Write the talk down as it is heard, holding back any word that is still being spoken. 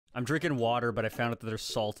I'm drinking water, but I found out that there's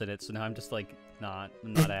salt in it, so now I'm just like not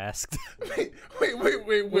asked. Wait.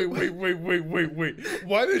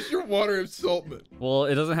 Why does your water have salt in it? Well,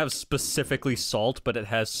 it doesn't have specifically salt, but it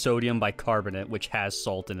has sodium bicarbonate, which has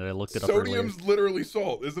salt in it. I looked it up earlier. Sodium's literally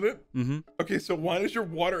salt, isn't it? Mm-hmm. Okay, so why does your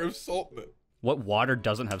water have salt in it? What water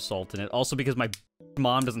doesn't have salt in it? Also because my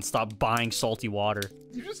mom doesn't stop buying salty water.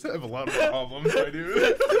 You just have a lot of problems, my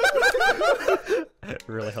dude. I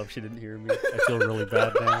really hope she didn't hear me. I feel really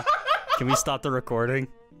bad now. Can we stop the recording?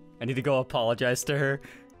 I need to go apologize to her.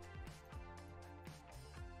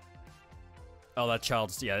 Oh, that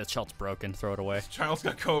child's broken. Throw it away. This child's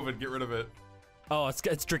got COVID. Get rid of it. Oh,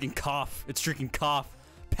 it's drinking cough. It's drinking cough.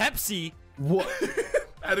 Pepsi. What?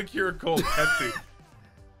 How to cure a cold? Pepsi.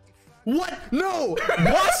 What? No!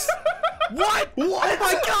 What? What? Oh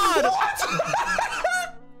my god!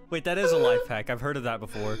 What? Wait, that is a life hack. I've heard of that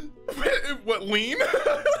before. What, lean?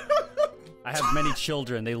 I have many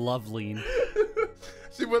children. They love lean.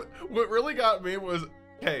 See, what really got me was,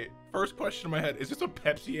 hey, first question in my head, is this a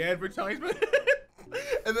Pepsi advertisement?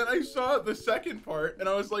 And then I saw the second part, and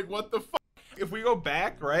I was like, what the fuck? If we go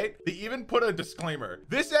back, right, they even put a disclaimer.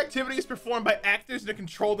 This activity is performed by actors in a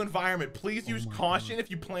controlled environment. Please use caution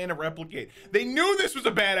if you plan to replicate. They knew this was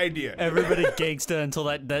a bad idea. Everybody gangsta until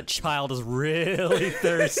that child is really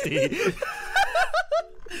thirsty.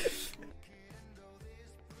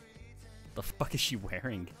 The fuck is she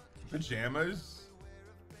wearing? Pajamas?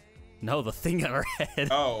 No, the thing on her head.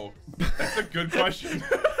 Oh, that's a good question.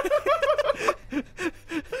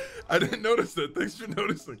 I didn't notice that. Thanks for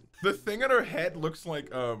noticing. The thing on her head looks like,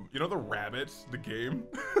 you know the rabbits, the game?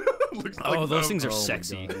 Looks like oh, those them. things are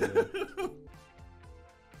sexy.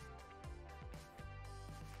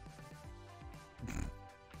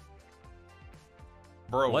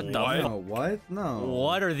 Bro, What the No, what? No.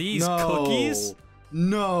 What are these, No. cookies?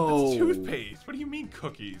 No. It's toothpaste. What do you mean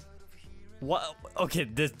cookies? What? Okay,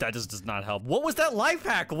 that just does not help. What was that life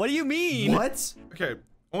hack? What do you mean? What? Okay,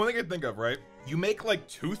 only thing I can think of, right? You make like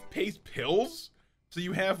toothpaste pills, so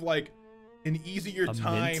you have like an easier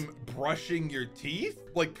time brushing your teeth,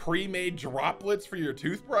 like pre-made droplets for your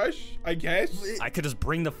toothbrush, I guess. I could just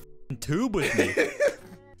bring the tube with me.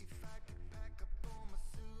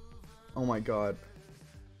 Oh my god.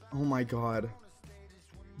 Oh my god.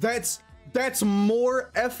 That's more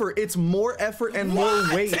effort. It's more effort and more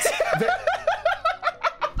weight.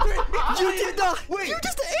 You did not. Wait. You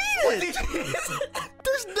just ate it.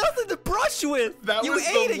 There's nothing to brush with. That you was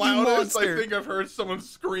ate the it, loudest you I monster. think I've heard someone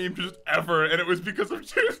scream just ever, and it was because of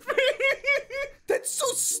toothpaste. That's so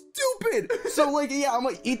stupid. So like, yeah, I'm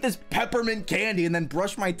gonna eat this peppermint candy and then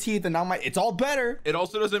brush my teeth, and now it's all better. It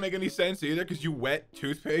also doesn't make any sense either, because you wet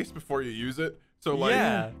toothpaste before you use it. So like,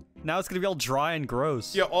 yeah. Now it's gonna be all dry and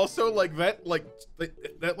gross. yeah. Also, like that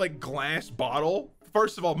glass bottle.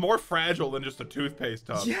 First of all, more fragile than just a toothpaste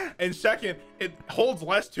tub. Yeah. And second, it holds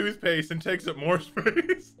less toothpaste and takes up more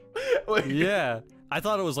space. Like, Yeah. I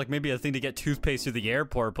thought it was like maybe a thing to get toothpaste through the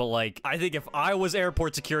airport, but like I think if I was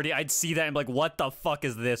airport security, I'd see that and be like, what the fuck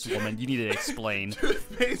is this, woman? You need to explain.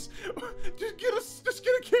 Toothpaste. Just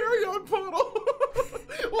get a carry-on bottle.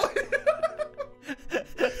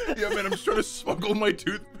 Yeah, man, I'm just trying to smuggle my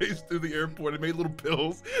toothpaste through the airport. I made little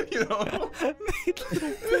pills, you know. Made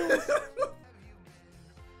little pills.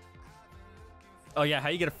 Oh yeah, how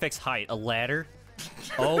you gonna fix height? A ladder?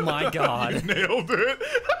 Oh my god. You nailed it.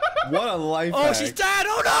 What a life Oh, hack. she's dead!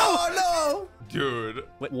 Oh no! Oh Dude,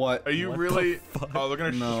 no! What? are you What really? the fuck? Oh, they're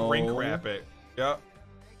gonna No. shrink wrap it. Yeah.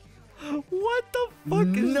 What the fuck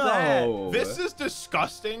is that? No. This is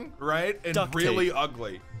disgusting, right? And Duct really tape.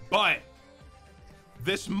 ugly. But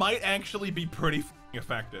this might actually be pretty f***ing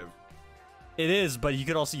effective. It is, but you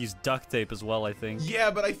could also use duct tape as well, I think.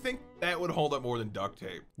 Yeah, but I think that would hold up more than duct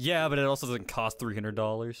tape. Yeah, but it also doesn't cost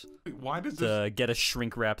 $300 Wait, why does this? to get a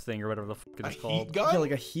shrink wrap thing or whatever the fuck A it's called. heat gun? Yeah,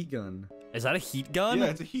 like a heat gun. Is that a heat gun? Yeah,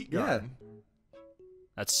 it's a heat gun.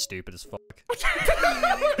 That's stupid as fuck. What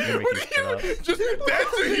You're making shit do up. you just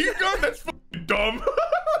that's a heat gun? That's fucking dumb.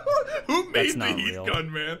 Who made That's the not heat real.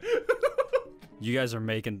 gun, man? You guys are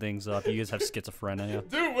making things up. You guys have schizophrenia.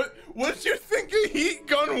 Dude, what did you think a heat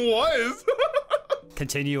gun was?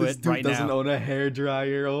 Continue This it dude right doesn't now. own a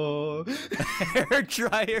hairdryer. Oh. Hair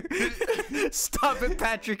dryer. Stop it,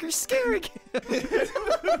 Patrick. You're scaring him.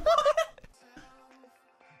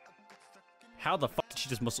 How the fuck did she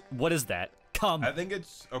just what is that? Cum. I think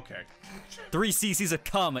it's okay. 3 cc's of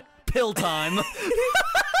cum. Pill time.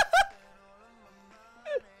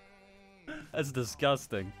 That's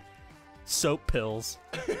disgusting. Soap pills.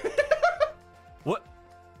 What?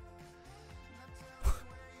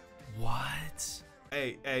 What?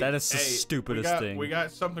 Hey, That is the stupidest thing. We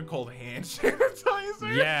got something called hand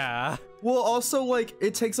sanitizer. Yeah. Well, also, like,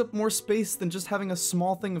 it takes up more space than just having a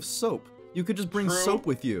small thing of soap. You could just bring True. soap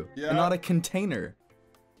with you, Yeah. and not a container.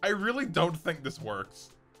 I really don't think this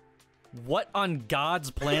works. What on God's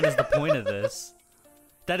plan is the point of this?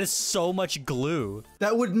 That is so much glue.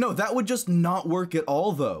 That would just not work at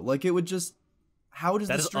all, though. Like, it would just... How does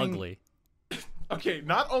That the is string... ugly. Okay,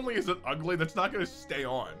 not only is it ugly, that's not gonna stay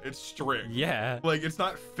on. It's string. Yeah. Like, it's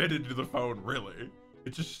not fitted to the phone, really.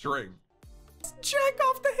 It's just string. Jack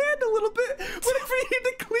off the hand a little bit whenever you need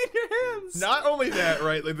to clean your hands. Not only that,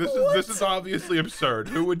 right? Like, this is obviously absurd.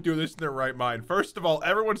 Who would do this in their right mind? First of all,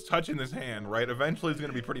 everyone's touching this hand, right? Eventually, it's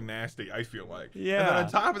gonna be pretty nasty, I feel like. Yeah. And then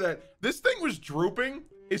on top of that, this thing was drooping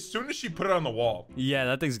as soon as she put it on the wall. Yeah,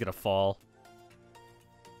 that thing's gonna fall.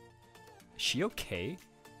 Is she okay?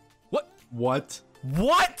 What? What?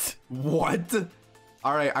 What? What?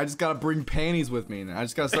 All right, I just gotta bring panties with me. I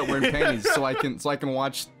just gotta start wearing panties so I can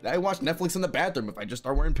watch. I watch Netflix in the bathroom if I just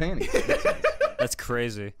start wearing panties. That's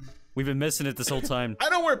crazy. We've been missing it this whole time. I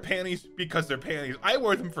don't wear panties because they're panties. I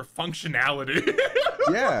wear them for functionality.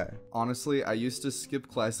 Yeah. Honestly, I used to skip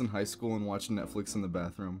class in high school and watch Netflix in the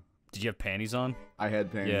bathroom. Did you have panties on? I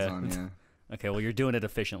had panties Yeah. on, yeah. Okay, well you're doing it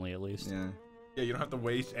efficiently at least. Yeah. Yeah, you don't have to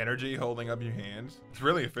waste energy holding up your hands. It's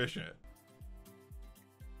really efficient.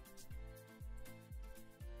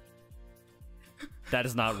 That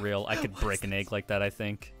is not real. I could break an egg like that, I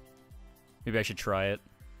think. Maybe I should try it.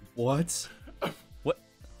 What? What?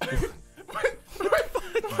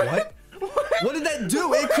 What? What did that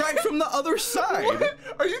do? It cracked from the other side. What?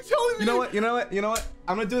 Are you telling me? You know what? You know what? You know what?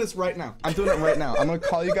 I'm gonna do this right now. I'm doing it right now. I'm gonna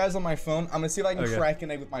call you guys on my phone. I'm gonna see if I can Okay. crack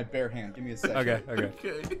an egg with my bare hand. Give me a second. Okay, okay.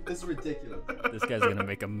 Okay. This is ridiculous. This guy's gonna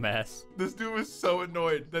make a mess. This dude was so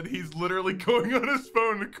annoyed that he's literally going on his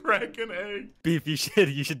phone to crack an egg. Beef, you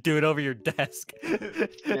should do it over your desk.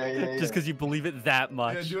 Yeah. Just because you believe it that Yeah,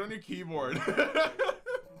 much. do it on your keyboard.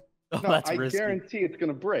 Oh, No, that's I risky. guarantee it's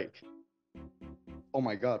gonna break. Oh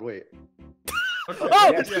my god, wait. Okay.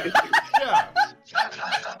 Oh! Yeah.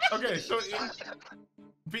 Okay, so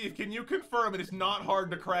Beef, can you confirm it is not hard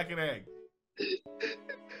to crack an egg?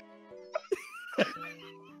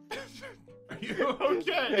 Are you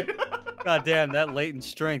okay? God damn, that latent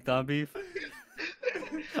strength, huh, Beef?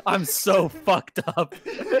 I'm so fucked up.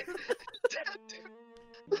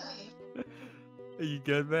 Are you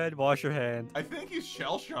good, man? Wash your hands. I think he's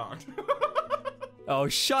shell-shocked. Oh,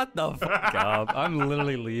 shut the fuck up. I'm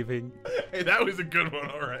literally leaving. Hey, that was a good one,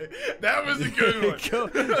 all right. That was a good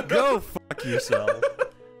one. go fuck yourself.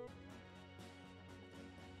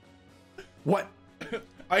 What?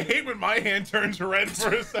 I hate when my hand turns red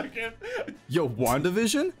for a second. Yo,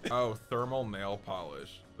 WandaVision? Oh, thermal nail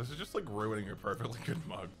polish. This is just like ruining a perfectly good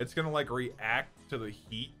mug. It's gonna like react to the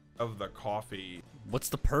heat of the coffee What's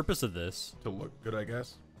the purpose of this? to look good, I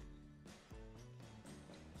guess.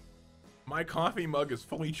 My coffee mug is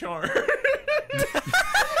fully charged.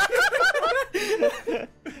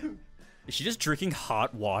 Is she just drinking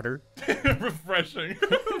hot water? Refreshing.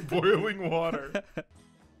 Boiling water.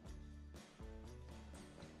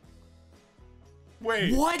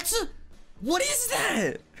 Wait. What? What is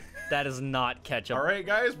that? That is not ketchup. All right,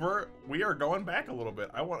 guys, we are going back a little bit.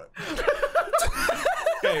 I want to.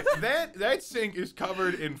 Okay, that sink is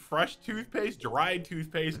covered in fresh toothpaste, dried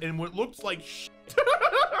toothpaste, and what looks like shit.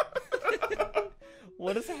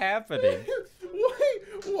 What is happening?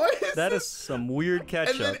 What is That this? is some weird And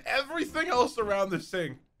ketchup. then everything else around the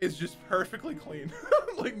sink is just perfectly clean.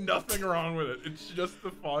 Like nothing wrong with it. It's just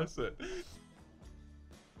the faucet.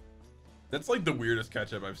 That's like the weirdest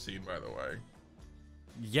ketchup I've seen, by the way.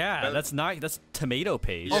 Yeah, that's tomato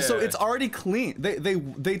paste. Yeah. Also, it's already clean.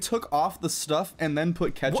 They took off the stuff and then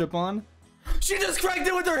put ketchup on. She just cracked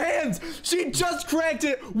it with her hands. She just cracked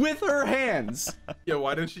it with her hands. Yeah,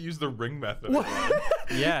 why didn't she use the ring method? What?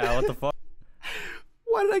 Yeah, what the fuck?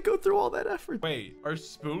 Why did I go through all that effort? Wait, are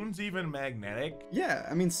spoons even magnetic? Yeah,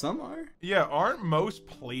 I mean, some are. Yeah, aren't most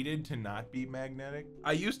plated to not be magnetic?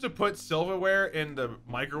 I used to put silverware in the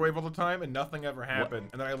microwave all the time and nothing ever happened.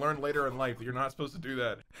 And then I learned later in life that you're not supposed to do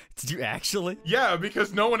that. Did you actually? Yeah,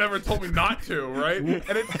 because no one ever told me not to, right?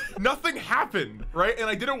 And nothing happened, right? And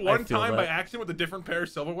I did it one feel time by that. accident with a different pair of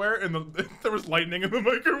silverware and there was lightning in the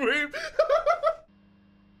microwave.